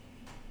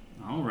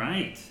All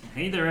right.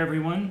 Hey there,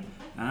 everyone.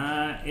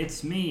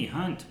 It's me,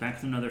 Hunt, back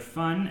with another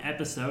fun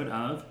episode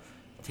of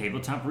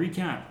Tabletop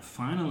Recap.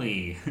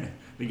 Finally,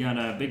 we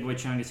got Big Boy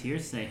Chungus here.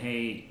 Say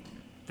hey,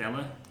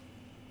 fella.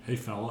 Hey,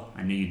 fella.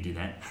 I knew you'd do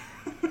that.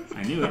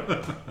 I knew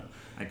it.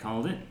 I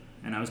called it,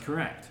 and I was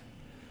correct.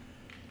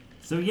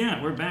 So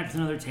yeah, we're back with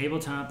another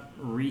Tabletop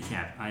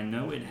Recap. I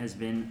know it has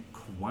been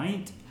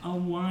quite a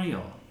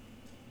while.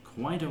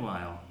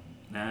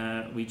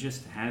 We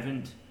just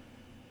haven't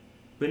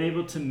been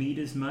able to meet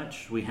as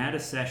much. We had a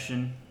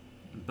session,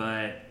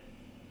 but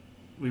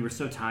we were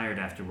so tired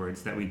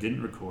afterwards that we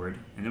didn't record.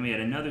 And then we had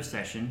another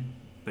session,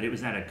 but it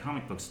was at a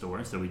comic book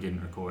store, so we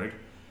didn't record.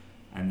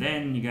 And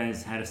then you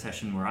guys had a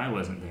session where I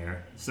wasn't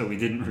there, so we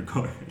didn't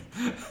record.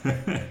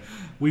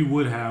 We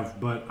would have,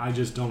 but I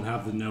just don't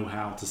have the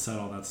know-how to set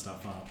all that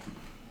stuff up.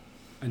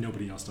 And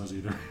nobody else does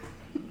either.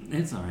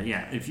 It's alright,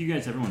 yeah. If you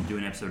guys ever want to do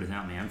an episode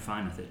without me, I'm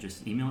fine with it.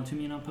 Just email it to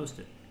me and I'll post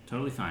it.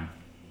 Totally fine.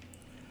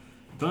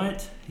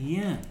 But,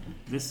 yeah,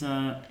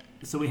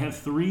 so we have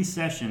 3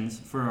 sessions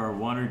for our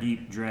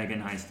Waterdeep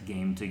Dragon Heist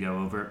game to go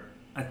over.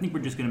 I think we're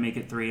just going to make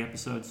it 3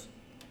 episodes.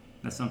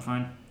 That sound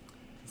fine?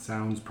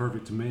 Sounds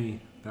perfect to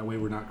me. That way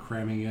we're not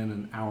cramming in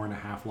an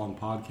hour-and-a-half long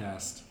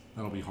podcast.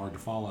 That'll be hard to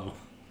follow.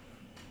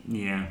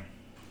 Yeah.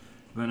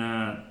 But,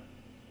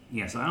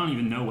 so I don't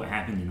even know what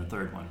happened in the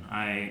third one.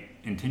 I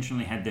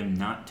intentionally had them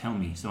not tell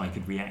me so I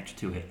could react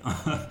to it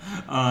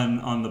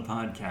on the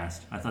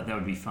podcast. I thought that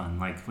would be fun,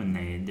 like when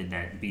they did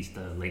that Beast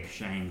of Lake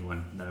Shang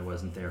one that I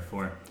wasn't there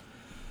for.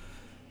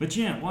 But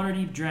yeah,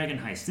 Waterdeep Dragon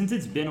Heist. Since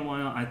it's been a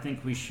while, I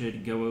think we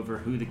should go over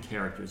who the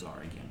characters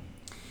are again.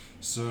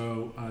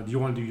 So, do you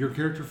want to do your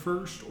character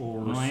first, or?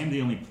 Well, I am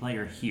the only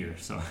player here,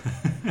 so.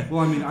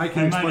 Well, I mean, I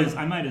can explain.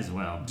 I might as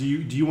well. Do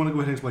you want to go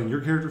ahead and explain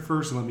your character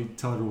first, and let me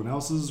tell everyone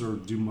else's, or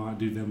do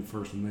them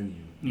first and then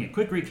you? Yeah,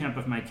 quick recap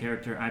of my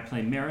character. I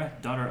play Mara,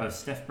 daughter of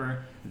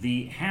Stefber,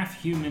 the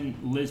half-human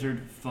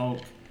lizard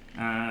folk.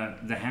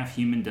 The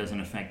half-human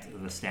doesn't affect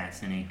the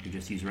stats any. We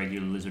just use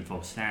regular lizard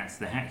folk stats.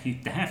 The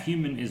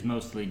half-human is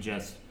mostly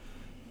just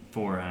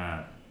for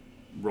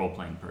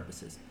role-playing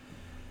purposes.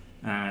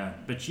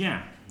 But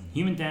yeah,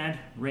 human dad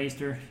raised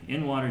her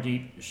in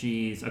Waterdeep.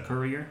 She's a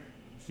courier.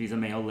 She's a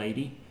male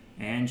lady.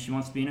 And she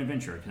wants to be an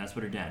adventurer because that's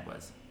what her dad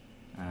was.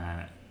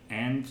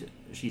 And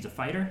she's a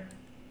fighter.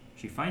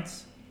 She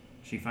fights.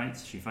 She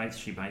bites. She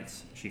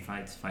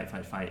fights,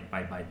 fight,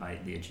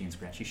 bite, the itchy and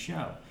scratchy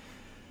show.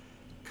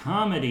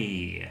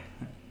 Comedy.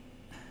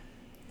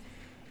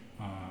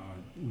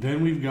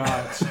 Then we've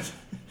got...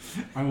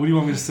 what do you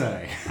want me to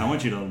say? I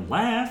want you to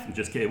laugh.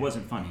 Just kidding. It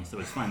wasn't funny, so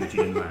it's fine that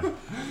you didn't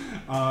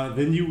laugh.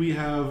 We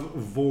have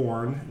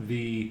Vorn,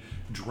 the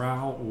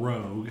Drow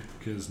Rogue,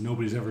 because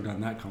nobody's ever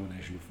done that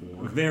combination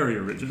before. Very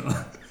original.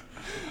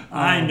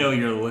 I know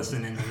you're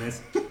listening to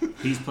this.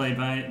 He's played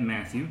by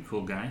Matthew.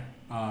 Cool guy.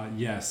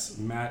 Yes,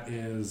 Matt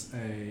is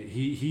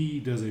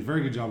he does a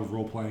very good job of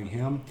role-playing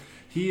him.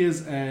 He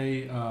is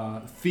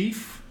a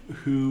thief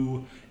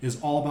who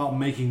is all about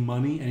making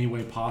money any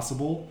way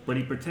possible. But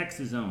he protects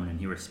his own and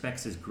he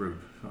respects his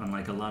group,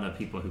 unlike a lot of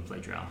people who play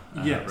Drow.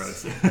 Yes.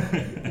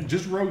 Rogues.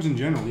 Just rogues in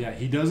general, yeah.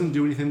 He doesn't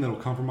do anything that'll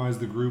compromise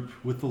the group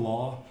with the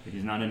law.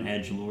 He's not an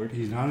edgelord.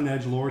 He's not an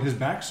edgelord. His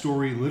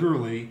backstory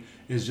literally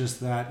is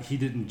just that he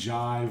didn't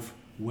jive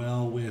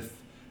well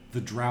with the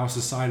Drow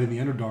society in the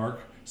Underdark,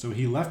 so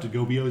he left to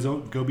go be his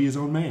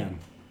own man.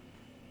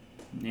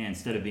 Yeah,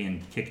 instead of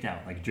being kicked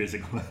out like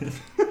Drizzt was.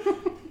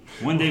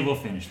 One day we'll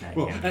finish that.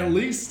 Well, campaign. At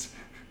least,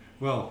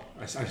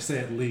 I say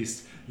at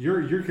least,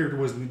 your character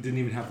didn't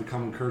even have the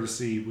common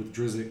courtesy with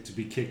Drizzt to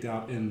be kicked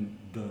out in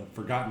the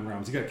Forgotten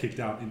Realms. He got kicked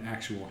out in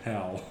actual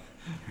hell.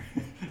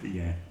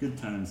 Yeah, good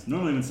times.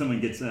 Normally when someone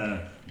gets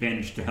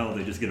banished to hell,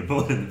 they just get a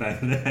bullet in the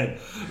back of the head.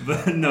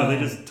 But no, they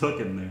just took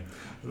him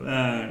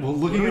there.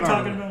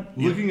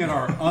 Looking at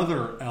our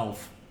other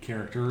elf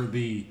character,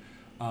 the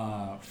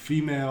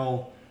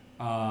female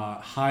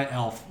high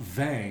elf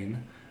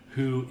Vane,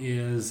 who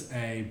is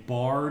a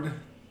bard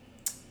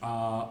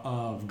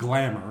of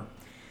glamour.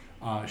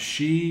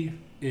 She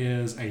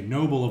is a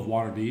noble of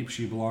Waterdeep.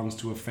 She belongs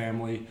to a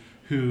family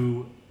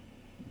who...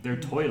 They're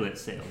toilet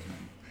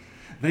salesmen.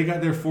 They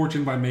got their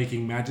fortune by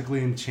making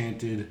magically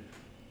enchanted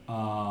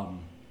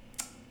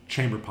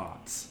chamber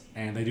pots.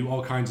 And they do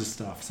all kinds of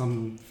stuff.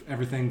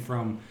 Everything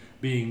from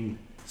being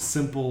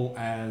simple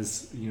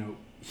as,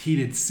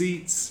 heated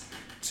seats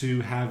to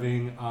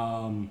having...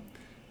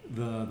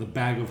 the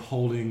bag of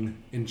holding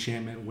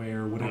enchantment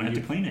where whatever you don't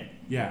have to clean it.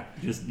 Yeah.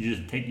 You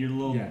just take your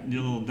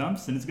little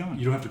dumps and it's gone.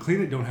 You don't have to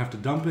clean it, don't have to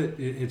dump it.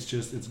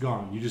 It's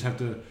gone. You just have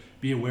to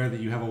be aware that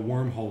you have a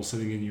wormhole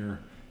sitting in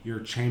your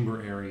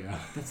chamber area.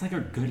 That's like a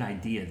good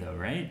idea though,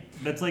 right?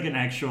 That's like an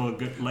actual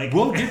good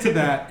We'll get to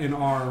that in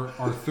our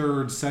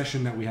third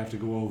session that we have to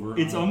go over.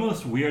 It's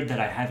almost weird that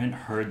I haven't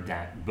heard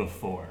that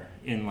before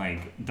in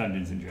like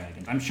Dungeons and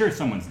Dragons. I'm sure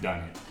someone's done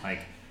it.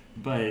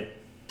 But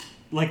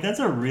that's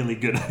a really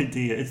good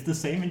idea. It's the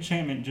same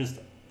enchantment, just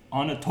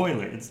on a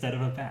toilet instead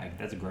of a bag.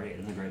 That's great.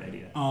 That's a great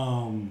idea.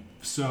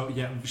 So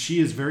yeah, she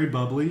is very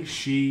bubbly.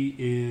 She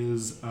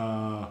is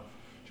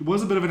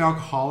was a bit of an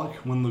alcoholic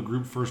when the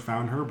group first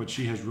found her, but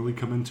she has really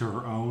come into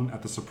her own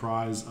at the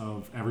surprise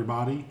of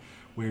everybody,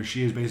 where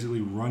she is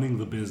basically running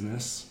the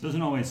business.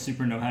 Doesn't always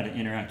super know how to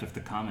interact with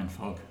the common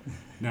folk.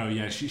 No,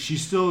 yeah, she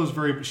still is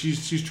very...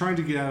 She's trying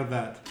to get out of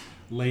that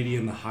lady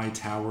in the high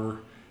tower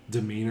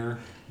demeanor.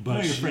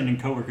 But your friend and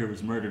coworker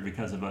was murdered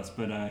because of us,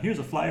 but here's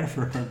a flyer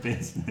for our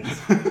business.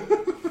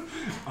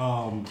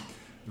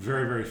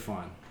 Very, very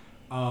fun.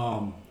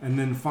 And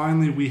then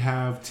finally we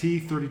have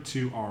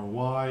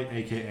T32RY,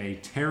 aka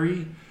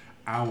Terry,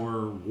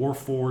 our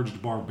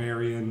Warforged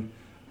barbarian.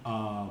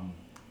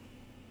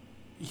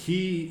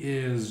 He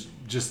is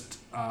just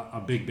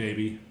a big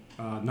baby.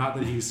 Not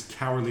that he's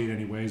cowardly in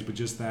any ways, but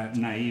just that...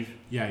 Naive.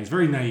 Yeah, he's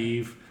very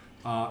naive.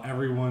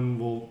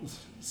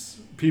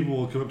 People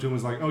will come up to him and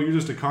is like, oh, you're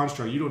just a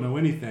construct, you don't know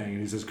anything. And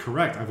he says,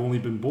 correct, I've only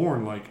been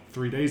born like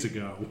 3 days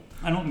ago.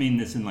 I don't mean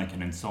this in like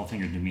an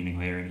insulting or demeaning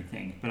way or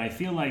anything, but I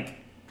feel like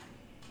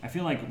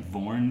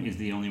Vorn is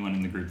the only one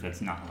in the group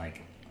that's not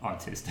like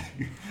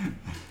autistic.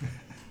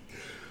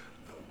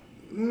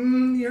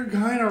 You're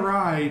kind of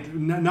right.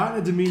 Not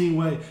in a demeaning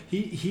way.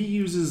 He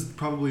uses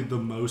probably the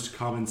most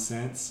common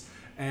sense.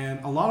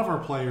 And a lot of our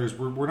players,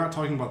 we're not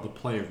talking about the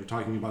players, we're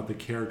talking about the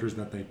characters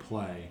that they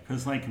play.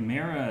 Because like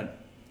Mara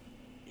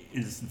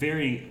is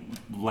very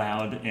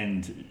loud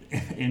and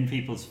in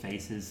people's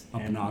faces.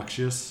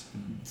 Obnoxious.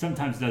 And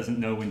sometimes doesn't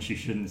know when she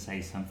shouldn't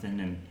say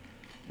something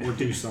or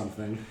do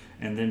something.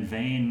 And then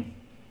Vane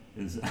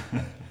is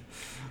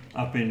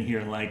up in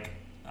here like,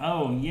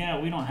 oh yeah,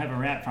 we don't have a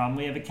rat problem,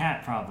 we have a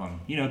cat problem.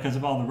 Because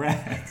of all the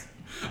rats.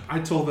 I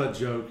told that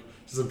joke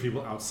to some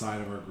people outside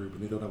of our group,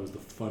 and they thought that was the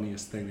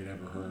funniest thing they'd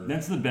ever heard.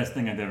 That's the best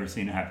thing I've ever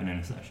seen happen in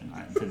a session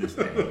to this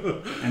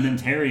day. And then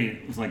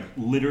Terry was like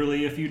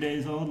literally a few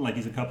days old, like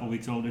he's a couple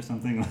weeks old or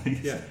something.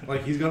 Yeah,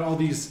 like he's got all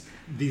these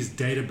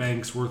data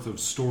banks worth of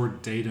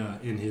stored data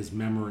in his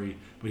memory,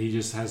 but he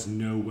just has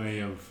no way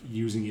of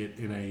using it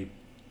in a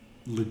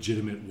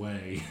legitimate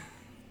way.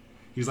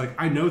 He's like,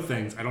 I know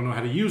things. I don't know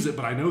how to use it,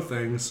 but I know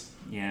things.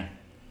 Yeah.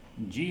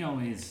 G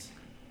always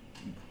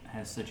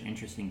has such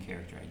interesting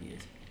character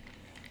ideas.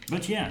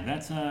 But yeah,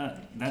 that's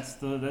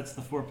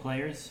the 4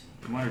 players.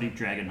 Waterdeep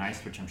Dragon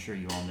Heist, which I'm sure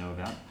you all know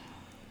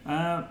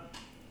about.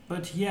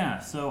 But yeah,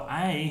 so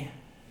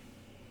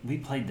we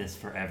played this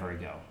forever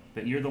ago.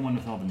 But you're the one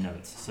with all the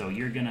notes, so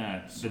you're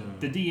gonna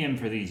the DM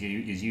for these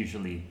is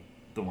usually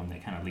the one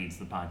that kind of leads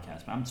the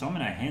podcast. So I'm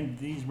gonna hand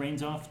these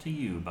reins off to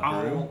you,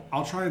 Buckaroo.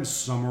 I'll try and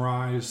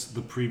summarize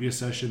the previous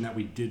session that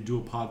we did do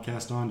a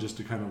podcast on, just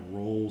to kind of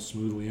roll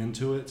smoothly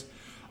into it.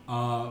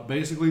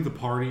 Basically, the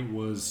party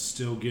was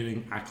still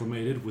getting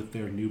acclimated with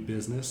their new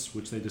business,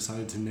 which they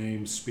decided to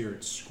name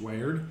Spirit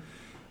Squared.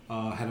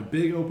 Had a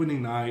big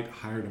opening night,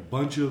 hired a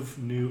bunch of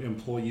new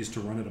employees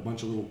to run it, a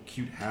bunch of little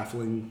cute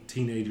halfling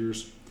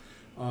teenagers.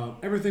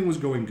 Everything was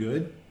going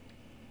good.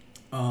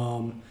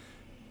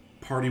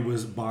 Party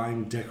was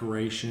buying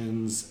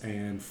decorations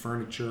and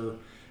furniture,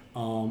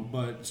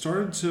 but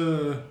started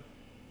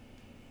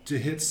to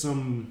hit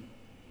some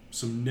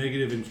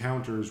negative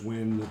encounters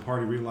when the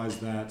party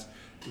realized that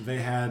they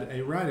had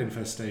a rat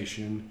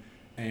infestation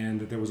and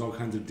that there was all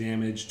kinds of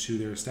damage to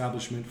their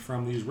establishment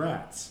from these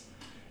rats.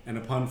 And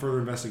upon further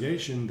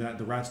investigation, that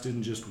the rats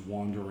didn't just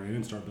wander in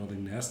and start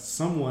building nests.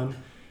 Someone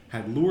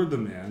had lured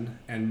them in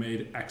and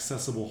made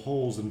accessible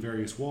holes in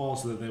various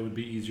walls so that they would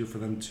be easier for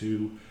them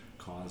to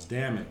cause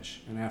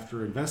damage. And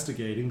after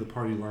investigating, the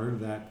party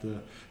learned that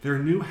their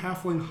new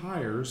halfling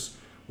hires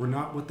were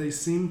not what they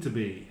seemed to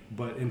be,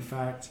 but in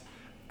fact,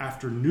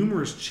 after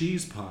numerous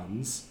cheese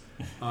puns,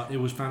 it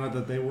was found out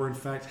that they were in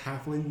fact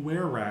halfling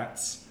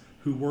were-rats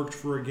who worked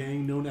for a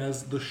gang known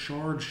as the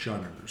Shard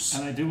Shunners.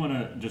 And I do want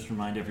to just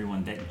remind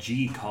everyone that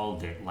G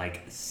called it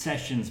like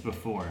sessions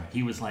before.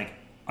 He was like,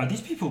 are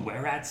these people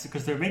were-rats?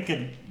 Because they're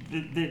making...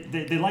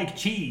 They like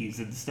cheese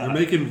and stuff. They're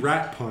making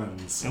rat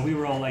puns. And we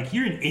were all like,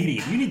 you're an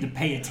idiot. You need to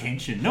pay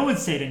attention. No one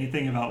said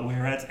anything about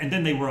were-rats. And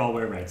then they were all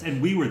were-rats.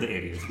 And we were the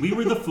idiots. We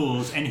were the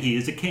fools, and he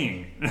is a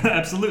king.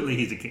 Absolutely,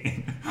 he's a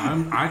king.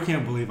 I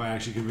can't believe I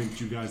actually convinced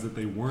you guys that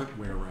they weren't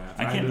were-rats.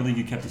 I can't believe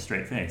you kept a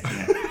straight face.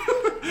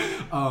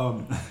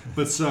 Yeah.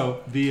 But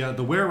so,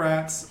 the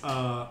were-rats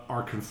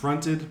are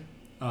confronted.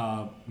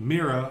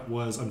 Mira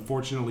was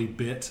unfortunately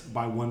bit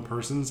by one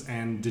person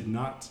and did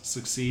not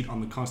succeed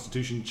on the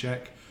Constitution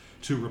check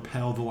to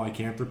repel the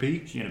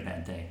lycanthropy. She had a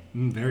bad day.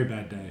 Very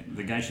bad day.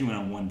 The guy she went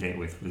on one date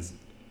with was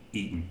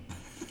eaten.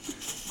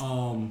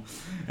 And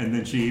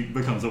then she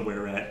becomes a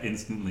were-rat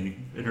instantly,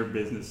 and her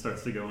business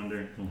starts to go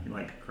under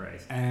like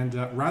Christ. And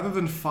rather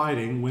than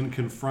fighting, when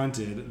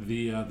confronted,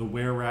 the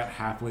were-rat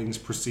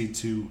halflings proceed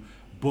to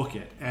book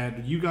it.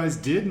 And you guys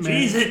did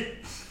Cheese it!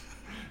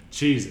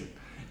 Cheese it.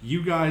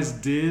 You guys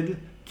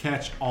did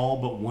catch all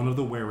but one of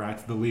the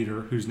were-rats, the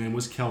leader, whose name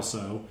was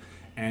Kelso,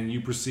 and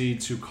you proceed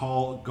to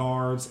call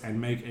guards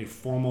and make a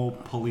formal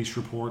police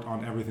report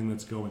on everything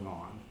that's going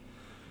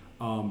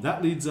on.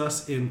 That leads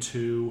us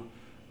into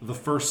the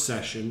first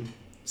session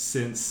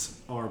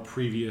since our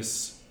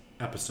previous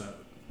episode.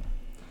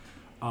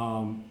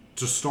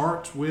 To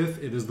start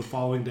with, it is the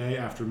following day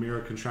after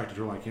Mira contracted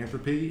her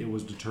lycanthropy. It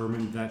was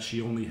determined that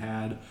she only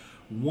had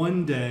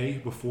one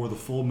day before the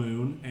full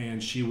moon,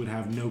 and she would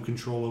have no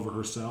control over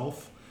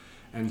herself.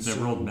 And I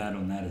rolled bad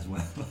on that as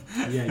well.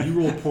 Yeah, you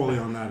rolled poorly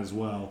on that as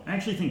well. I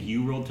actually think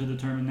you rolled to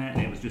determine that,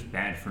 and it was just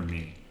bad for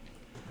me.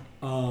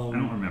 I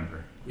don't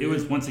remember. It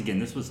was, once again,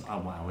 this was a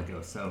while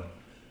ago, so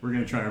we're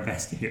going to try our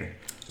best here.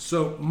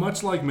 So,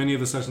 much like many of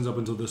the sessions up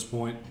until this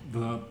point,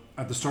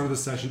 at the start of the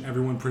session,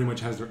 everyone pretty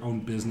much has their own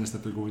business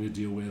that they're going to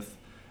deal with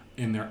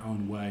in their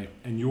own way.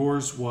 And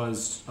yours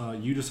was,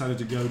 you decided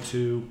to go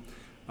to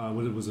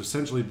what it was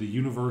essentially the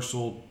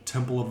Universal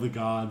Temple of the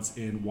Gods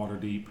in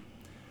Waterdeep.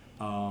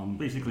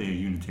 Basically a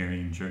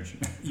Unitarian church.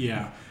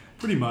 Yeah,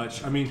 pretty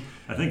much. I mean,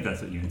 I think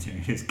that's what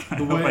Unitarian is.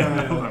 The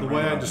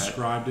way I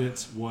described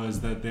it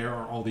was that there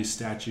are all these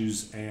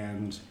statues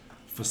and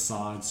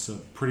facades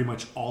of pretty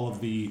much all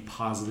of the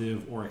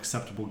positive or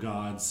acceptable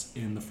gods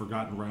in the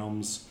Forgotten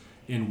Realms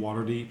in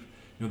Waterdeep.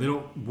 They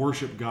don't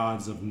worship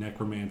gods of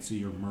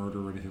necromancy or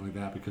murder or anything like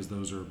that, because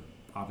those are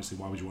obviously,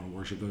 why would you want to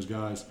worship those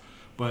guys?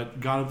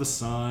 But god of the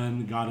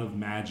sun, god of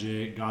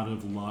magic, god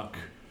of luck,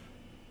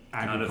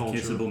 agriculture. God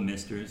of kissable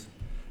misters.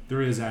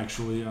 There is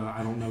actually,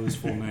 I don't know his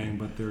full name,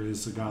 but there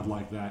is a god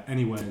like that.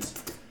 Anyways,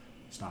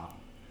 stop.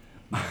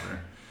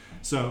 Never.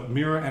 So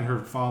Mira and her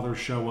father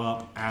show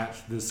up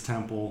at this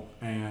temple,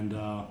 and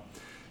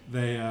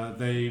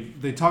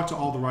they talk to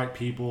all the right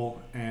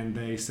people, and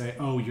they say,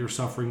 "Oh, you're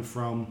suffering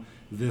from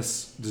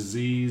this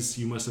disease.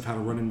 You must have had a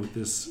run-in with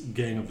this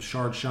gang of the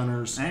Shard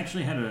Shunners." I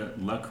actually had a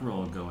luck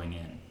roll going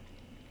in,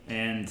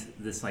 and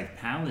this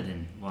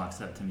paladin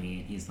walks up to me,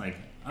 and he's like,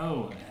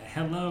 "Oh,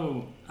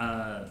 hello,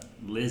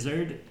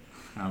 lizard."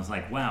 And I was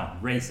like, "Wow,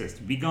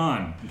 racist, be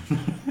gone."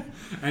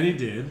 And he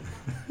did.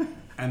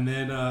 And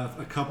then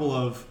a couple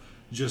of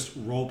just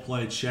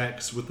role-play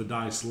checks with the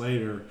dice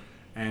later,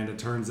 and it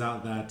turns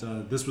out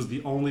that this was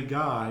the only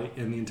guy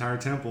in the entire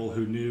temple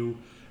who knew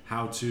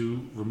how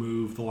to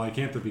remove the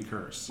lycanthropy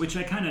curse. Which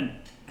I kind of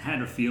had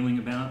a feeling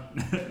about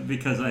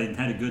because I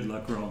had a good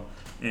luck roll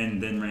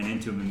and then ran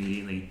into him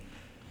immediately.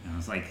 And I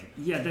was like,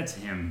 yeah, that's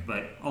him.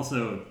 But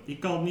also, he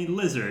called me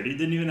Lizard. He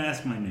didn't even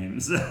ask my name.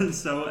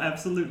 So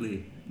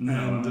absolutely. No,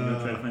 I'm going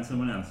to try to find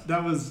someone else.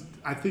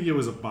 I think it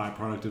was a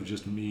byproduct of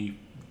just me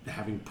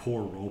having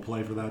poor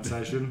roleplay for that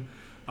session.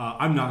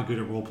 I'm not good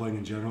at roleplaying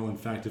in general. In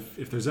fact,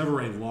 if there's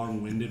ever a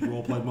long-winded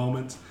roleplay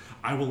moment,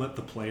 I will let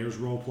the players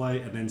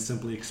roleplay and then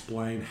simply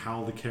explain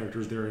how the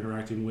characters they're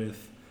interacting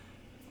with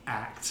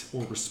act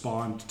or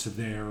respond to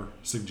their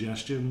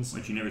suggestions.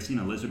 What, you never seen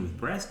a lizard with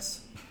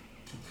breasts?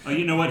 Oh,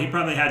 you know what? He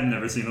probably hadn't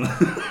never seen a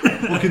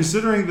lizard. Well,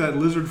 considering that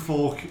lizard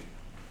folk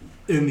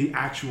in the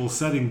actual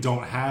setting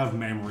don't have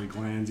mammary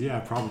glands, yeah,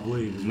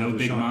 probably. No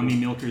big mommy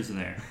milkers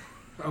there.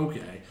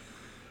 Okay.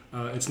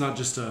 It's not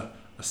just a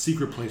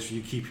secret place where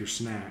you keep your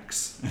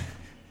snacks.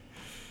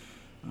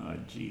 Oh,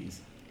 jeez.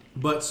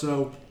 But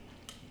so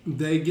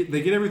they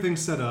get everything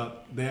set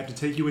up. They have to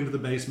take you into the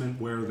basement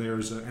where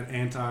there's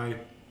a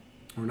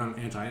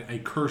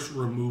curse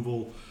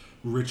removal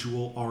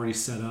ritual already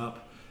set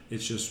up. It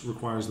just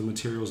requires the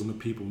materials and the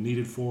people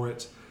needed for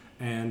it.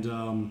 And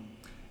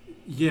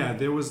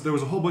there was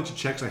a whole bunch of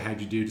checks I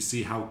had you do to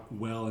see how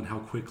well and how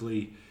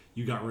quickly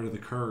you got rid of the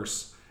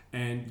curse.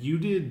 And you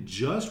did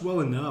just well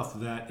enough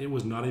that it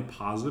was not a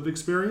positive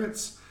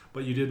experience,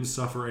 but you didn't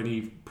suffer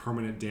any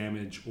permanent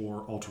damage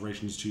or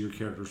alterations to your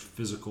character's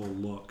physical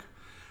look.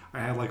 I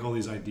had all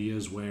these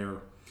ideas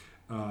where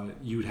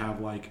you'd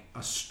have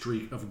a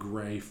streak of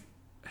gray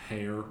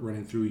hair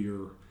running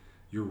through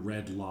your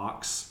red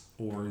locks,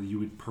 or you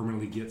would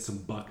permanently get some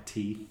buck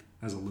teeth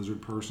as a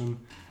lizard person.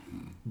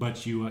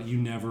 But you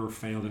never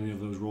failed any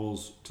of those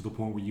rolls to the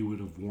point where you would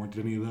have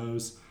warranted any of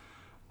those.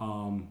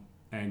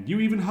 And you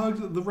even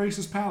hugged the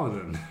racist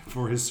paladin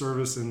for his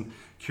service in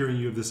curing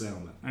you of this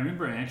ailment. I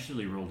remember I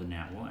actually rolled a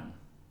nat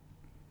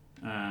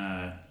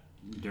 1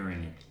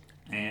 during it.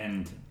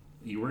 And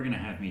you were going to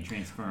have me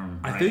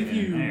transform right then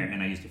and there,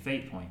 and I used a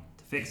fate point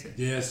to fix it.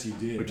 Yes, you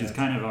did. Which is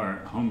kind of our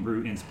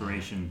homebrew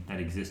inspiration that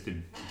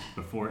existed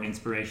before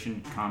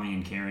Inspiration. Kami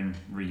and Karen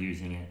were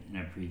using it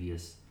in a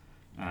previous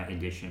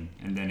edition,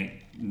 and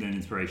then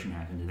Inspiration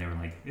happened, and they were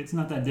like, it's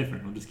not that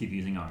different, we'll just keep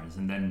using ours.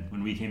 And then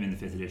when we came in the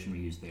 5th edition, we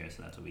used theirs,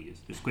 so that's what we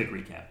used. Just quick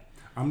recap.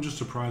 I'm just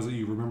surprised that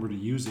you remember to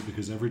use it,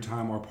 because every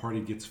time our party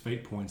gets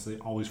fate points, they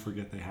always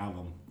forget they have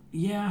them.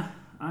 Yeah,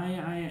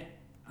 I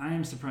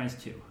am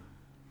surprised too.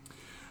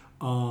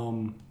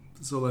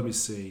 So let me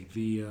see.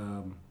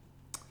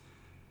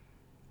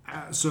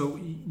 So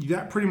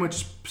that pretty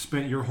much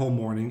spent your whole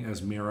morning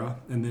as Mira,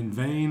 and then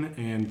Vane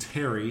and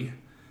Terry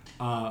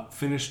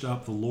finished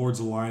up the Lord's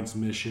Alliance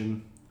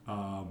mission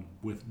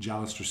with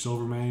Jalister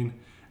Silvermane,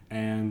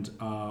 and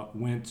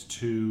went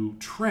to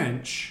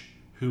Trench,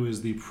 who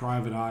is the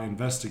private eye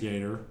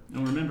investigator.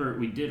 And remember,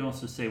 we did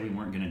also say we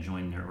weren't going to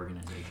join their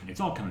organization. It's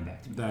all coming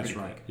back to me. That's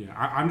right. Quick. Yeah,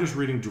 I'm just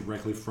reading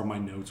directly from my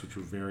notes, which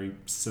were very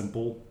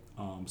simple.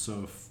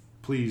 So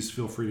please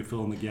feel free to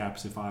fill in the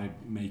gaps if I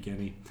make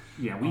any.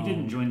 Yeah, we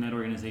didn't join that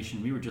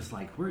organization. We were just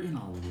like, we're in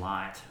a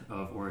lot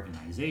of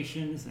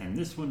organizations, and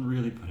this one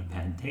really put a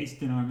bad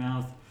taste in our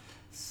mouth.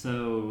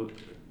 So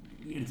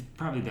it's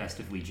probably best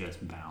if we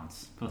just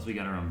bounce. Plus, we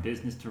got our own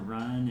business to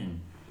run, and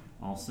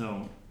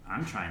also,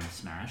 I'm trying to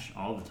smash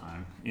all the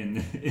time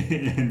in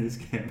this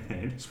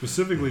campaign.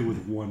 Specifically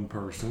with one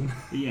person.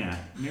 Yeah,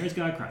 Mary's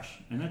got a crush,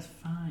 and that's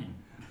fine.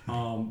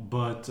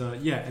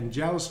 And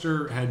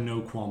Jallister had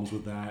no qualms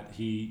with that.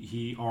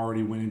 He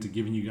already went into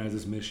giving you guys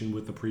this mission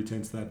with the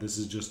pretense that this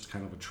is just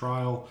kind of a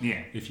trial.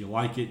 Yeah. If you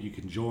like it, you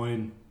can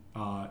join.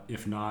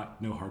 If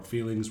not, no hard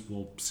feelings.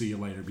 We'll see you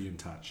later. Be in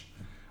touch.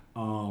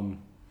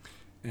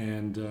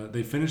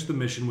 They finished the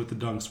mission with the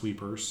dung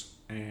sweepers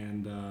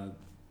and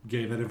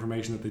gave that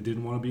information that they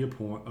didn't want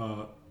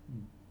to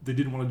they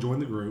didn't want to join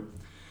the group,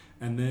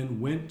 and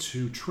then went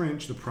to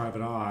Trench, the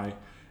private eye,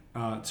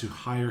 to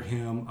hire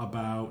him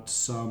about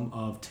some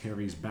of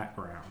Terry's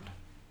background.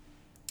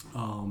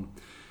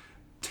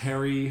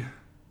 Terry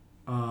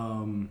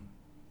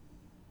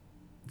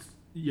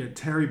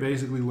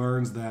basically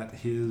learns that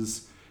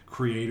his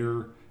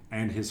creator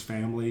and his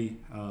family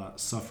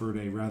suffered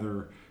a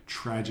rather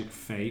tragic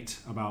fate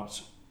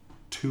about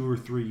 2 or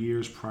 3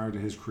 years prior to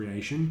his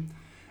creation,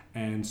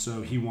 and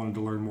so he wanted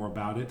to learn more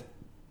about it.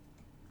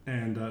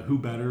 And who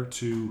better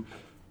to...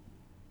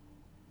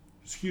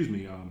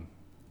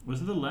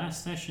 Was it the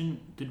last session?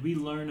 Did we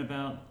learn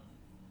about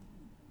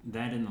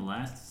that in the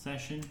last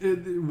session?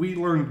 We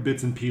learned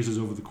bits and pieces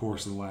over the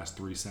course of the last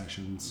 3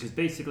 sessions. Because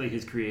basically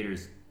his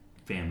creator's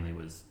family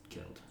was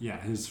killed. Yeah,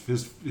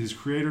 his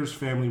creator's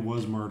family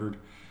was murdered.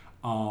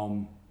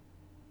 And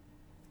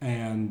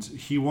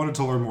he wanted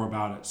to learn more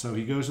about it. So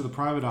he goes to the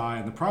private eye,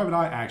 and the private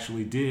eye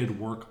actually did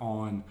work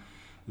on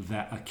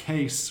a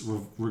case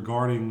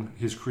regarding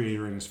his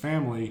creator and his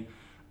family,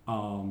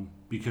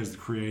 because the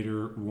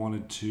creator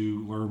wanted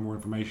to learn more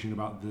information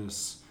about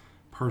this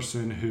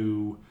person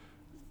who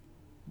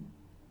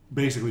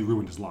basically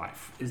ruined his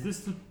life. Is this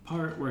the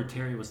part where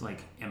Terry was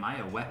like, am I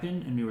a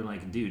weapon? And we were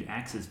like, dude,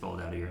 axes fall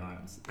out of your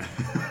arms.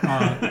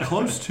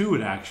 Close to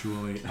it,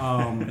 actually.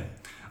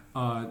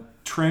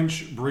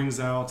 Trench brings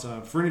out,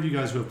 for any of you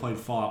guys who have played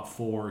Fallout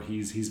 4,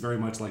 he's very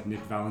much like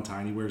Nick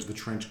Valentine. He wears the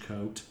trench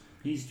coat.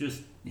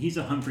 He's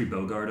a Humphrey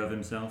Bogart of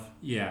himself.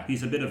 Yeah.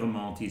 He's a bit of a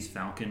Maltese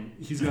Falcon.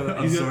 He's got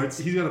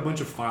a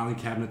bunch of filing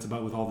cabinets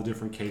with all the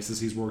different cases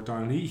he's worked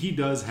on. And he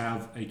does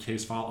have a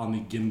case file on the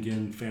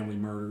Gimgin family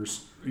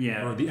murders.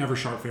 Yeah. Or the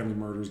Eversharp family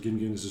murders.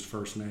 Gimgin is his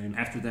first name.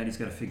 After that, he's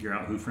got to figure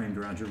out who framed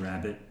Roger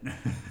Rabbit.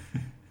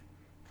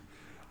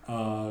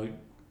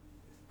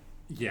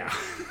 Yeah.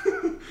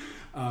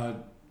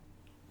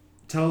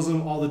 Tells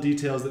him all the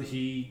details that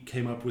he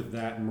came up with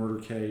that murder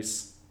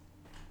case.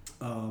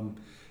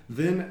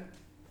 Then,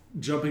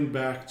 jumping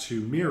back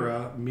to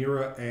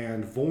Mira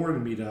and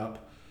Vorn meet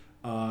up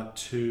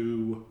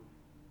to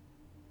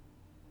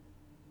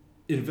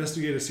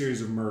investigate a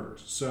series of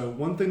murders. So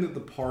one thing that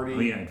the party... Oh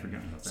yeah, I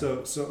forgot about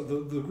that. So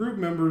the group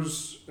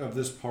members of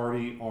this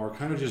party are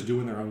kind of just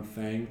doing their own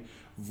thing.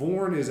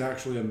 Vorn is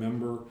actually a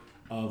member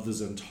of the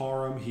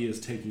Zentarum. He is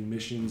taking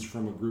missions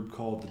from a group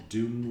called the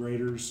Doom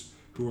Raiders,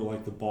 who are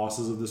like the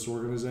bosses of this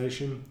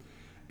organization.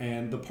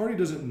 And the party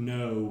doesn't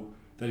know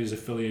that he's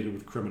affiliated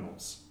with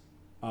criminals.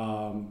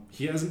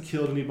 He hasn't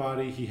killed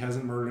anybody. He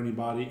hasn't murdered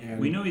anybody. And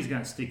we know he's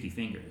got sticky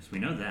fingers. We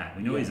know that.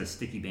 We know he's a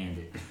sticky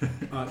bandit.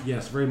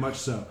 Yes, very much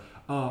so.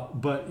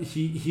 But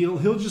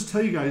he'll just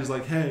tell you guys,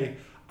 like, hey,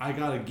 I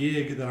got a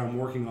gig that I'm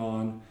working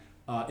on.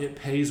 It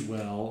pays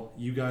well.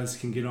 You guys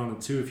can get on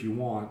it too if you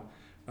want.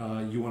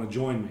 You want to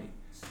join me.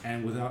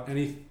 And without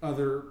any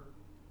other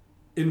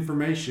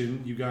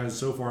information, you guys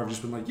so far have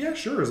just been like, yeah,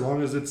 sure, as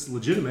long as it's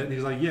legitimate. And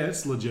he's like, yeah,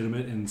 it's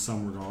legitimate in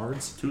some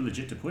regards. Too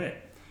legit to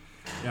quit.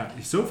 Yeah,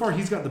 so far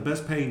he's got the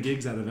best paying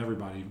gigs out of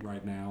everybody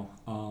right now.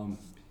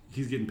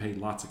 He's getting paid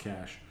lots of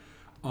cash.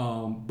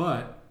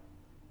 But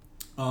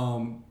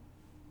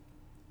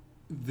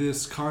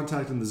this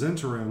contact in the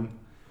Zentarum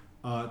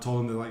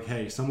told him, they're like,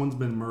 hey, someone's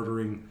been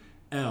murdering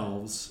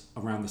elves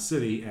around the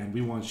city and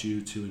we want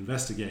you to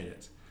investigate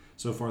it.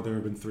 So far there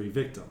have been 3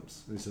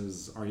 victims. And he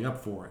says, are you up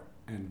for it?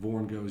 And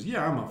Vorn goes,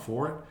 yeah, I'm up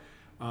for it.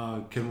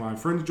 Can my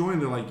friends join?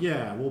 They're like,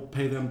 yeah, we'll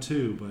pay them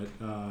too, but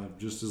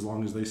just as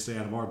long as they stay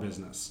out of our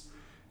business.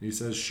 And he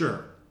says,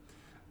 sure.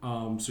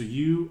 So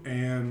you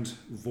and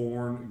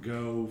Vorn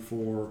go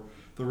for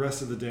the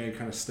rest of the day and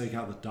kind of stake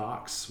out the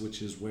docks,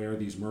 which is where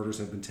these murders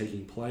have been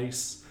taking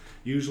place,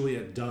 usually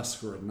at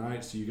dusk or at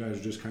night. So you guys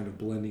are just kind of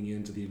blending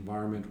into the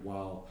environment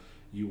while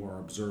you are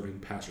observing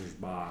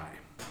passersby.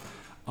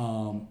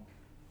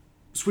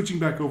 Switching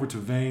back over to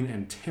Vane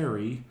and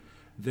Terry,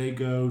 they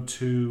go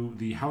to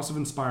the House of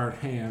Inspired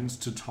Hands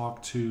to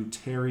talk to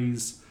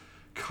Terry's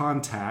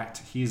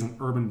contact. He's an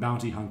urban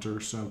bounty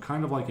hunter, so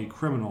kind of like a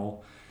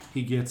criminal,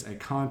 he gets a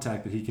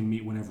contact that he can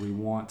meet whenever he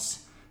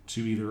wants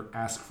to either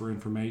ask for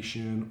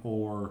information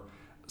or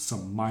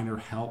some minor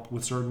help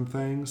with certain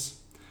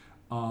things.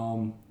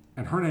 And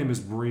her name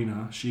is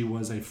Brina. She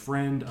was a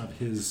friend of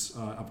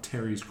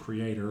Terry's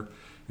creator,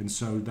 and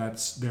so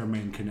that's their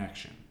main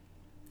connection.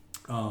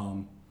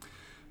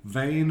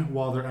 Vane,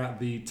 while they're at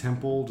the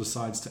temple,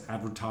 decides to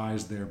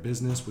advertise their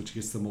business, which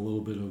gets them a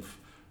little bit of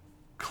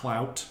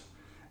clout.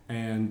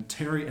 And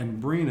Terry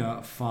and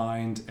Brina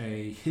find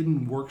a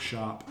hidden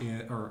workshop,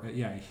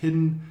 a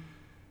hidden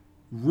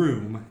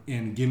room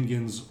in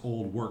Gimgin's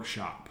old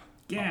workshop.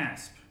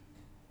 Gasp!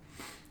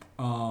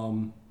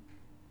 The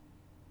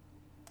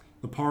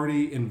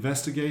party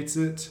investigates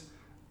it.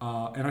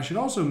 And I should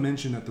also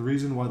mention that the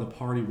reason why the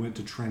party went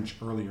to Trench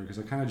earlier, because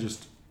I kind of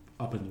just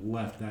up and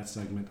left that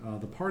segment,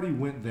 the party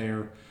went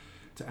there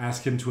to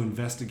ask him to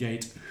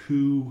investigate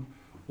who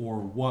or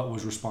what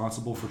was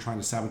responsible for trying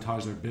to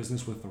sabotage their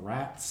business with the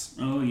rats.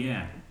 Oh,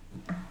 yeah.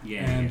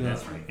 Yeah,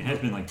 that's right. It has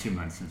been like 2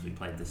 months since we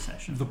played this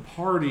session. The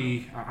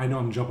party, I know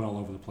I'm jumping all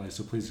over the place,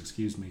 so please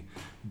excuse me,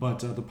 but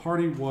the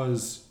party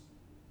was,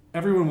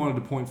 everyone wanted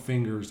to point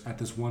fingers at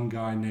this one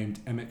guy named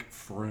Emic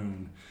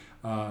Froon.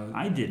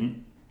 I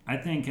didn't. I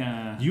think...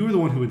 you were the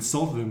one who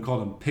insulted him,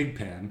 called him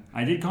Pigpen.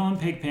 I did call him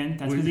Pigpen.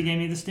 That's because he gave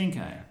me the stink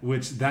eye.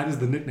 Which, that is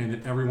the nickname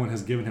that everyone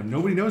has given him.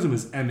 Nobody knows him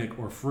as Emic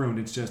or Froon.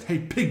 It's just, hey,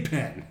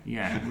 Pigpen.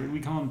 Yeah, we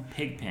call him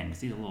Pigpen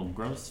because he's a little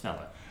gross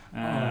fella.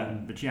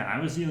 But yeah,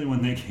 I was the only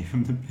one that gave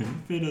him the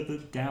benefit of the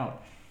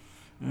doubt.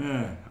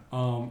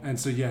 And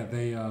so, yeah,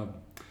 they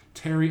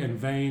Terry and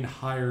Vane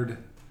hired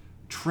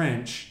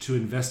Trench to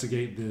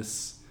investigate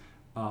this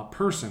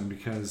person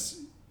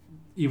because...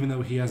 even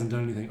though he hasn't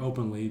done anything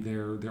openly,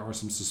 there are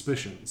some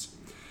suspicions.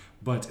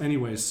 But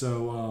anyway,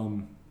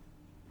 so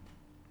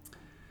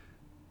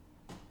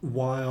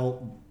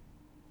while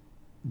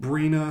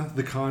Brina,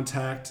 the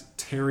contact,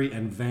 Terry,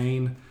 and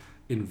Vane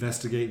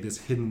investigate this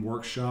hidden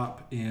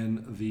workshop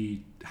in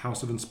the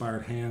House of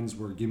Inspired Hands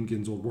where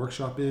Gimgin's old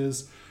workshop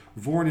is,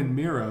 Vorn and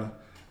Mira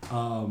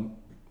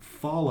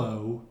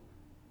follow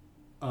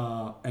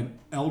an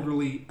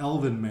elderly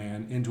elven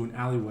man into an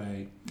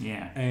alleyway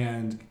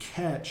and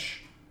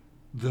catch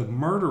the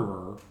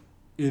murderer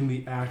in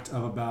the act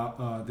of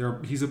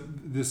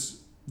this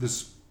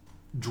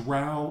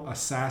drow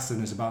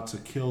assassin is about to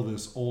kill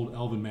this old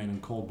elven man in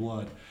cold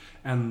blood,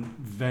 and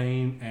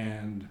Vorn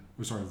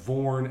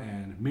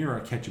and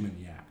Mira catch him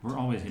in the act. We're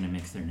always going to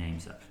mix their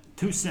names up.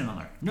 Too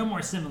similar. No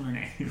more similar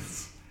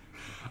names.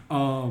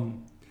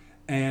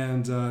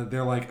 And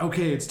they're like,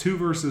 okay, it's 2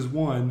 versus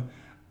 1.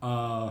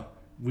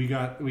 We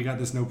got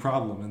this, no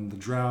problem. And the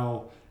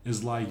drow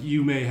is like,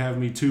 you may have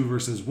me 2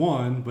 versus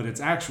 1, but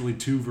it's actually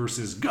 2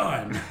 versus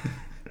gun.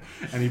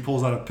 And he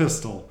pulls out a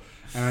pistol.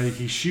 And I think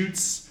he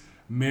shoots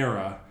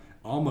Mara,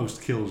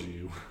 almost kills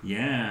you.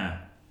 Yeah.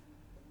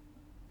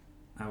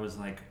 I was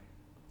like,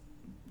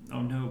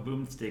 oh no,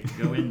 boomstick,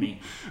 go in me.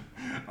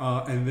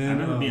 And then I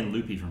remember being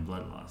loopy from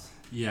blood loss.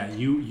 Yeah,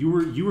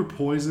 you were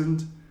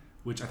poisoned,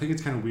 which I think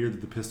it's kind of weird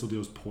that the pistol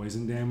deals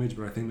poison damage,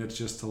 but I think that's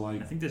just to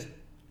like... I think this...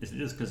 Is it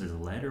just because it's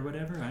lead or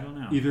whatever? I don't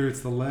know. Either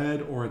it's the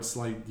lead or it's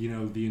like,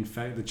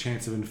 the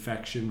chance of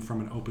infection from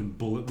an open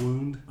bullet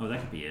wound. Oh,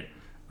 that could be it.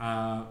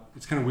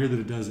 It's kind of weird that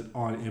it does it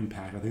on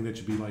impact. I think that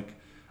should be like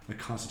a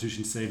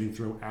Constitution saving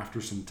throw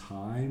after some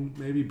time,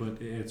 maybe,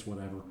 but it's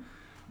whatever.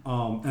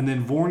 And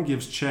then Vorn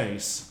gives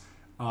chase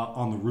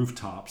on the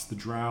rooftops. The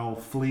drow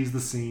flees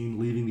the scene,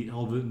 leaving the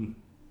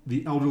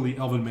elderly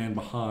elven man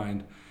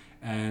behind,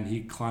 and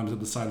he climbs up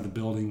the side of the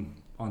building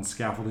on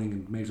scaffolding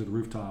and makes it to the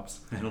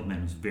rooftops. That old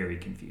man was very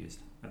confused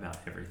about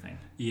everything.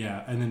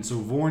 Yeah, and then so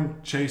Vorn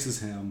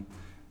chases him.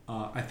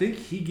 I think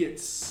he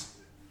gets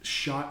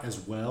shot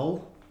as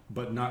well,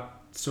 but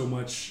not so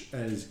much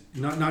as...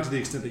 Not to the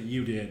extent that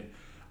you did.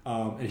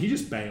 And he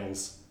just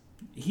bails.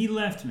 He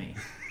left me.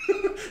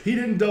 He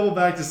didn't double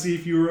back to see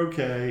if you were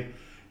okay.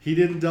 He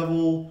didn't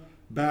double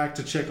back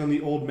to check on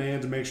the old man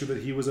to make sure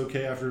that he was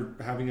okay after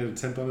having an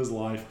attempt on his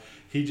life.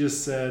 He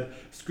just said,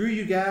 screw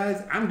you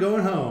guys, I'm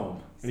going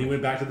home. And he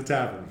went back to the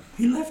tavern.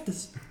 He left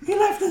us.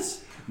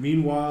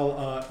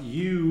 Meanwhile,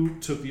 you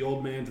took the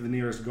old man to the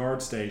nearest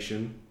guard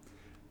station,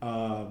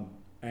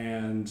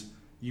 and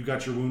you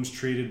got your wounds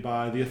treated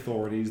by the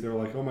authorities. They were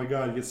like, oh my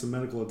God, get some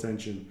medical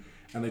attention.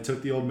 And they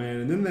took the old man,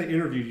 and then they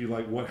interviewed you,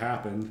 like, what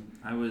happened.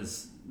 I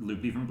was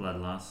loopy from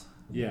blood loss.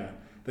 Yeah.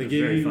 It was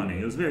very funny.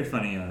 It was a very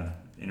funny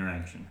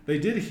interaction. They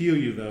did heal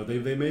you, though.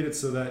 They made it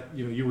so that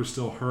you were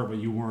still hurt, but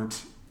you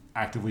weren't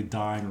actively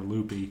dying or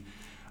loopy.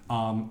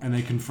 And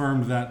they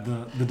confirmed that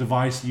the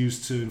device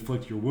used to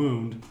inflict your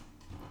wound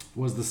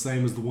was the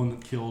same as the one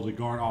that killed a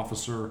guard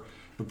officer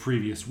the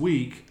previous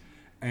week.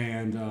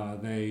 And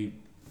they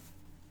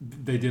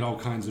did all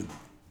kinds of,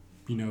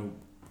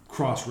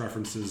 cross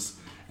references.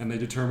 And they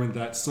determined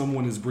that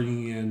someone is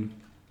bringing in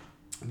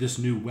this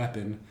new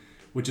weapon,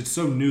 which it's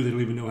so new they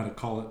don't even know what to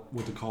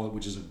call it,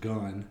 which is a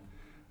gun.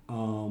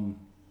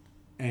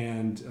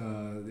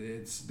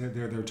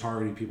 They're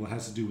targeting people. It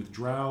has to do with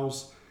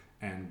drows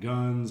and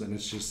guns, and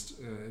it's just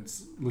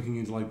it's looking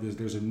into like this.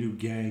 There's a new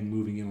gang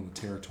moving in on the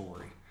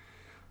territory.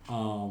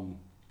 Then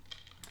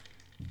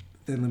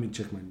let me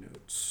check my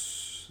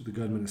notes. The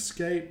gunman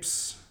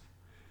escapes.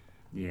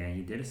 Yeah,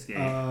 he did escape.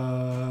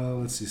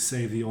 Let's see.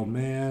 Save the old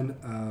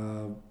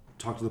man.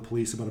 Talk to the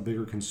police about a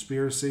bigger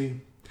conspiracy.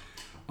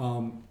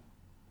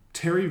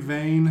 Terry,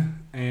 Vane,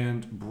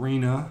 and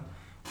Brina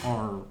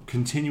are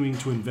continuing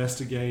to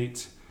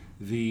investigate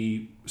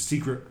the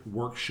secret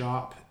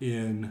workshop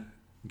in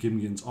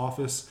Gimgin's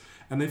office,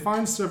 and they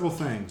find several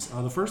things.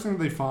 The first thing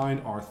they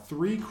find are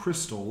 3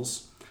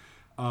 crystals,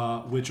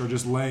 which are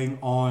just laying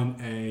on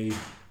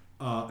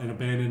an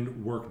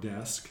abandoned work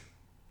desk.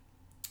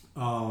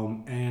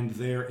 And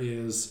there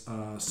is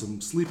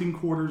some sleeping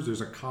quarters.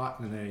 There's a cot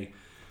and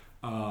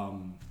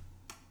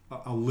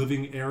a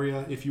living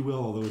area, if you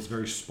will, although it's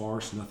very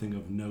sparse, nothing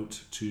of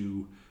note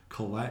to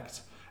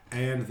collect.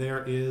 And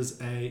there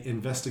is a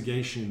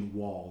investigation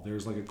wall.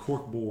 There's like a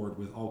cork board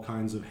with all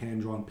kinds of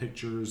hand-drawn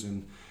pictures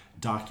and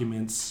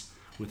documents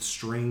with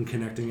string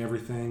connecting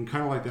everything,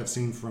 kind of like that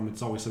scene from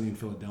It's Always Sunny in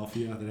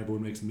Philadelphia that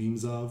everyone makes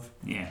memes of.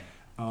 Yeah.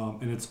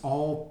 And it's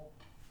all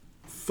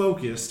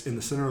focused in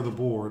the center of the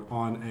board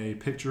on a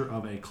picture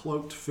of a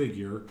cloaked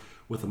figure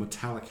with a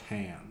metallic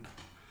hand.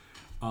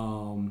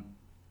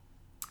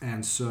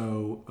 And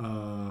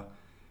so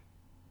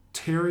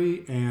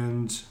Terry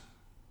and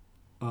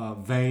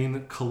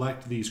Vane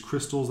collect these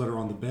crystals that are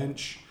on the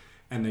bench,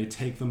 and they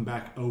take them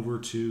back over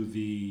to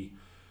the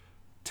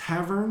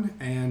tavern,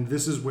 and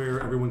this is where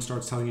everyone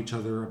starts telling each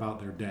other about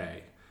their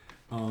day.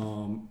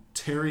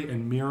 Terry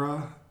and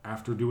Mira,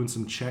 after doing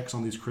some checks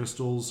on these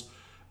crystals,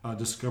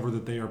 discover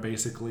that they are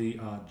basically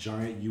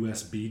giant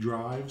USB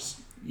drives.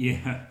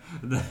 Yeah,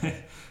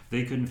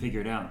 they couldn't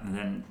figure it out, and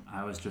then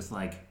I was just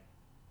like,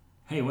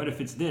 hey, what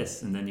if it's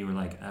this? And then you were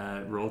like,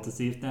 roll to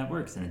see if that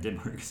works, and it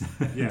did work.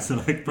 Yeah. So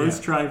like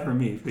first try for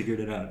me,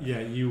 figured it out. Yeah,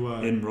 you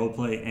in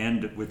roleplay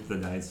and with the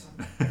dice.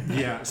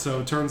 Yeah,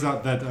 so it turns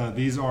out that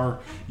these are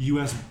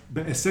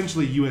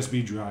essentially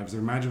USB drives.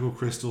 They're magical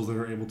crystals that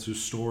are able to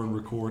store and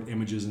record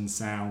images and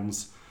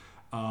sounds,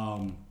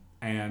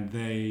 and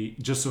they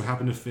just so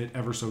happen to fit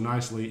ever so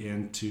nicely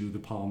into the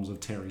palms of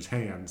Terry's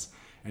hands,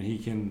 and he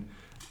can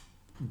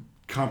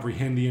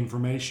comprehend the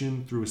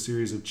information through a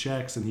series of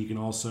checks, and he can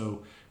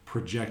also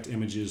project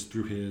images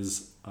through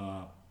his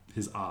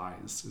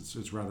eyes.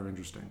 It's rather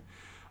interesting.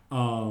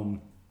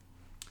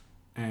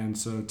 And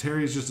so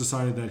Terry's just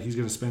decided that he's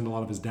going to spend a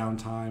lot of his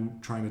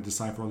downtime trying to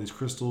decipher all these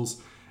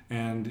crystals,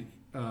 and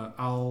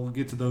I'll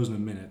get to those in a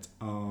minute.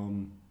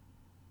 Then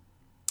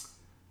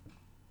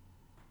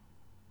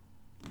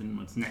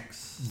what's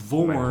next?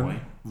 Vorn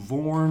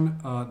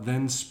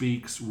then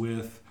speaks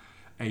with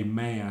a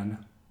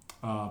man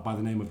by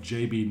the name of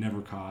J.B.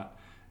 Nevercott,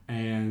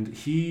 and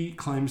he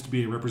claims to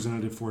be a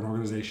representative for an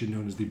organization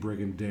known as the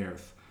Brigand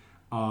Dearth.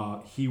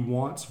 He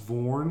wants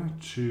Vorn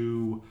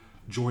to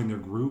join their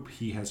group.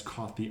 He has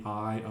caught the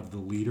eye of the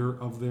leader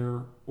of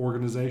their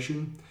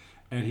organization,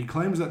 and he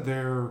claims that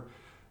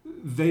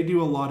they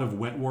do a lot of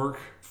wet work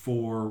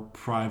for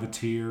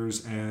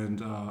privateers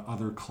and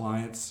other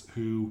clients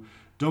who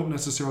don't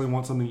necessarily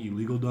want something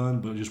illegal done,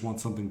 but just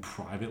want something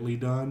privately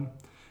done.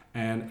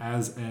 And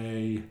as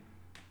a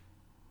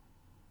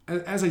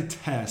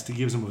test, he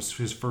gives him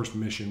his first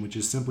mission, which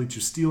is simply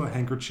to steal a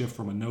handkerchief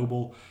from a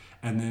noble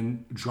and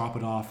then drop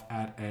it off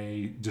at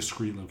a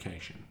discreet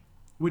location,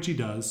 which he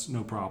does,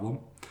 no problem.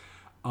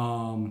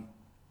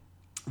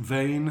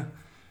 Vane,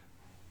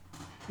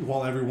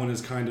 while everyone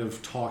is kind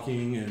of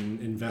talking and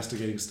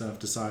investigating stuff,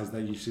 decides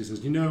that she says,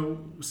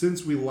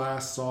 since we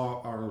last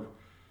saw our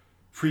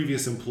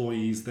previous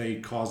employees, they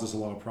caused us a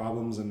lot of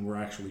problems and were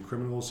actually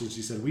criminals. So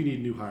she said, we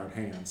need new hired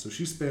hands. So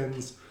she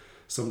spends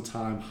some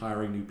time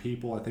hiring new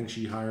people. I think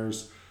she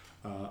hires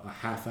a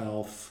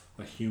half-elf,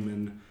 a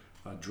human,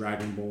 a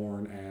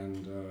dragonborn,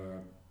 and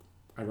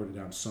I wrote it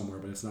down somewhere,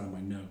 but it's not in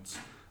my notes.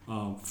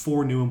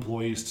 4 new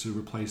employees to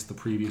replace the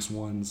previous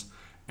ones.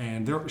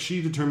 And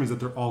she determines that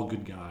they're all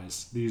good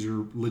guys. These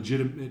are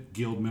legitimate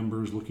guild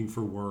members looking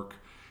for work.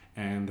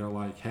 And they're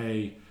like,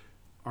 hey,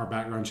 our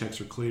background checks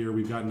are clear.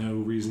 We've got no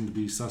reason to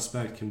be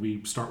suspect. Can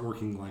we start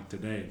working like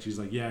today? And she's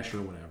like, yeah,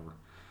 sure, whatever.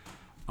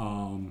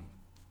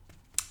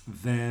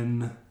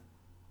 Then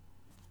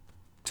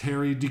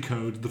Terry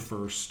decodes the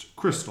first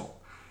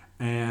crystal.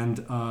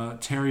 And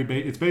Terry,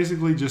 it's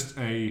basically just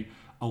a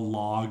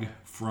log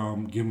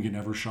from Gimgen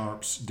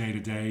Eversharp's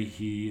day-to-day.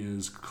 He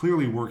is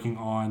clearly working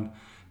on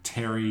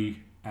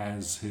Terry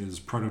as his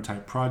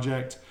prototype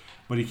project,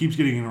 but he keeps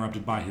getting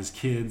interrupted by his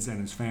kids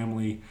and his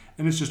family,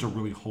 and it's just a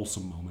really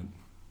wholesome moment.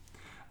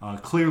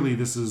 Clearly,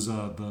 this is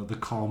the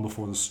calm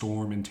before the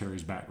storm in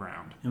Terry's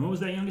background. And what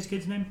was that youngest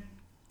kid's name?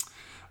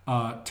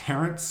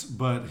 Terrence,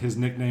 but his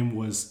nickname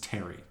was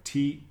Terry.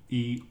 Terry.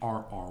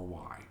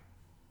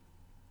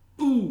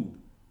 Ooh.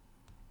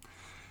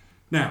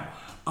 Now,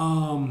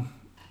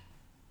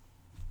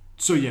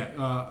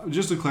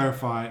 just to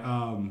clarify,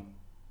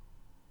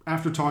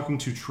 after talking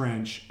to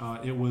Trench,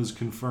 it was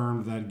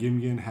confirmed that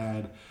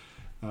Gimgen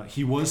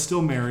he was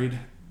still married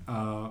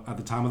at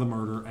the time of the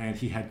murder, and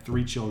he had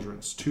 3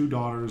 children, 2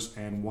 daughters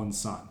and 1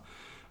 son.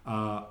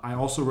 I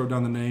also wrote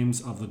down the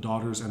names of the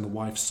daughters and the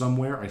wife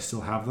somewhere. I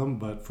still have them,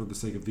 but for the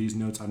sake of these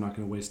notes, I'm not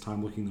going to waste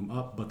time looking them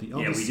up. But the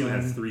eldest we do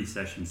have 3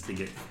 sessions to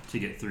get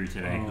through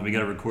today. We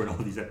got to record all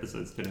these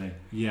episodes today.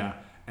 Yeah,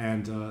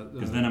 And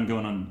because then I'm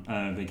going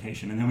on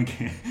vacation, and then we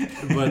can't.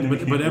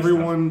 But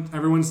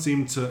everyone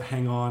seemed to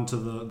hang on to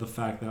the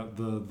fact that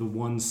the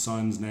one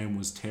son's name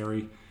was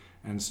Terry,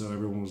 and so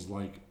everyone was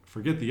like,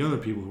 forget the other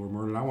people who were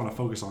murdered. I want to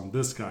focus on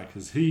this guy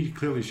because he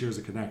clearly shares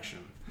a connection.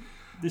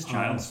 This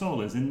child's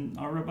soul is in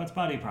our robot's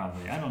body,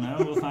 probably. I don't know.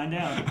 We'll find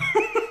out.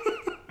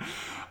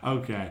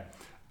 Okay.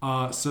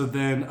 So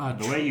then...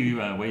 the way you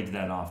waved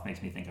that off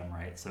makes me think I'm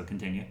right, so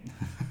continue.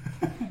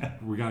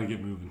 We got to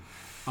get moving.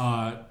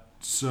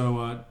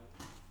 So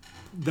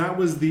that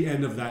was the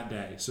end of that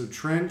day. So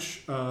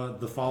Trench,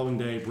 the following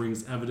day,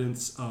 brings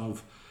evidence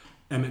of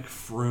Emmett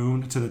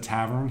Froon to the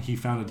tavern. He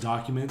found a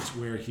document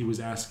where he was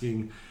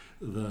asking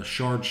the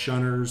Shard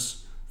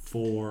Shunners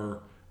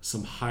for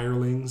some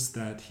hirelings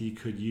that he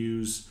could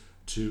use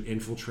to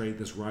infiltrate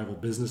this rival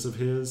business of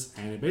his.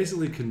 And it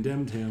basically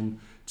condemned him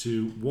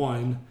to,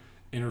 1,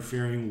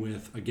 interfering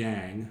with a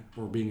gang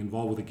or being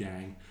involved with a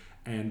gang,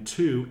 and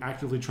 2,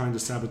 actively trying to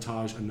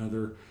sabotage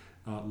another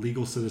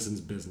legal citizen's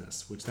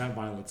business, which that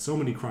violates so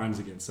many crimes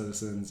against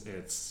citizens.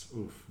 It's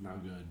not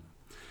good.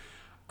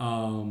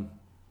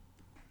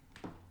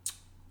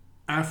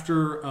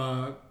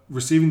 After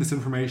receiving this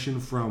information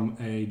from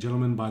a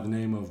gentleman by the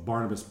name of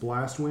Barnabas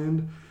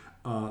Blastwind,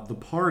 the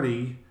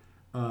party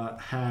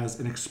has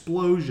an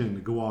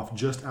explosion go off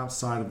just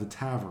outside of the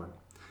tavern.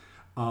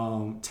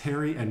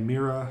 Terry and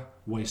Mira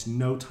waste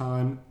no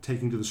time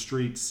taking to the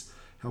streets,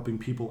 helping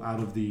people out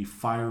of the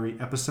fiery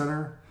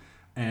epicenter,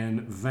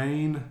 and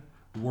Vane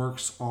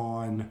works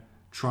on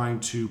trying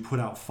to put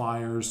out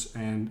fires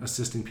and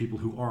assisting people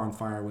who are on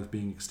fire with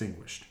being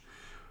extinguished.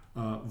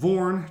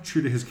 Vorn,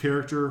 true to his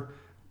character,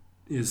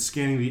 is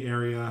scanning the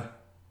area,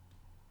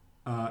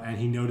 and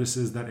he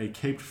notices that a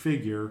caped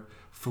figure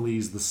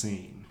flees the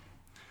scene.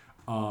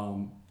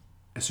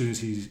 As soon as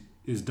he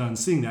is done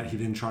seeing that, he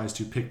then tries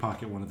to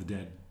pickpocket one of the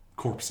dead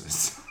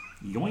corpses.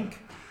 Yoink.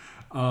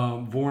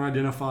 Vorn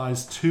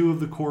identifies 2 of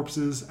the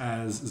corpses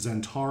as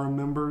Zentarum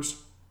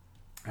members.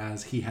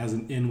 As he has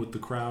an in with the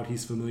crowd,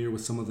 he's familiar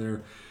with some of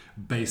their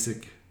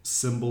basic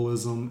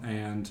symbolism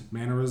and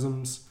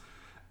mannerisms.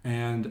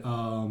 And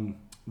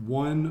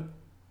one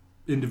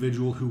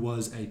individual who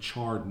was a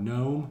charred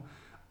gnome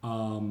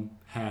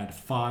had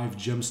 5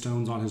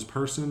 gemstones on his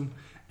person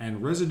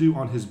and residue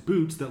on his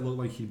boots that looked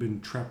like he'd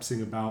been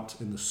traipsing about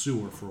in the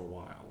sewer for a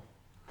while.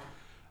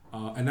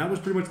 And that was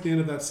pretty much the end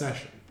of that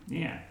session.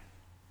 Yeah.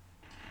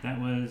 That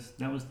was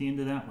the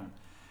end of that one.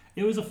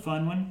 It was a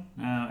fun one.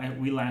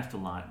 We laughed a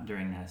lot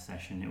during that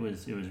session. It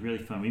was really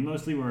fun. We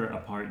mostly were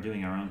apart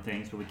doing our own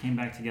things, but we came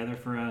back together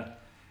for a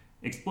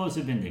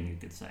explosive ending, you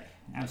could say.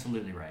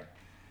 Absolutely right.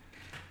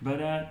 But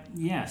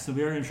so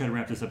we are going to try to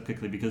wrap this up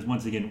quickly because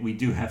once again, we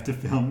do have to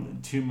film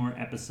 2 more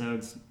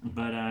episodes.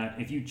 But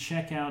if you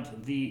check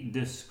out the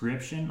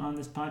description on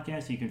this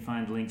podcast, you can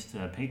find links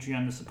to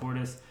Patreon to support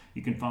us.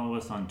 You can follow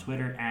us on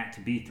Twitter at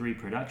B3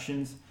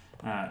 Productions,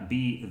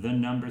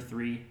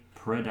 B3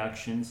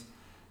 Productions.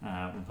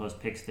 We'll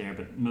post pics there,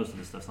 but most of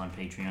the stuff's on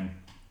Patreon.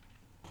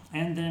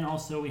 And then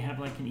also we have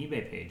like an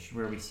eBay page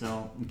where we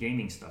sell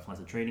gaming stuff, lots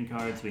of trading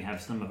cards. We have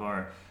some of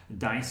our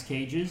dice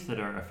cages that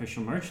are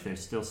official merch. There's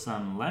still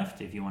some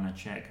left if you want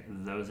to check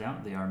those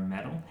out. They are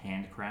metal,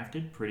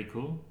 handcrafted, pretty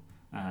cool.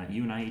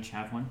 You and I each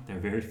have one. They're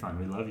very fun.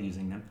 We love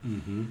using them.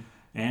 Mm-hmm.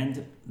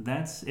 And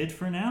that's it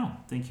for now.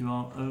 Thank you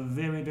all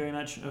very, very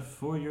much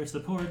for your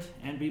support,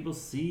 and we will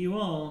see you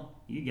all,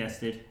 you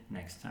guessed it,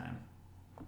 next time.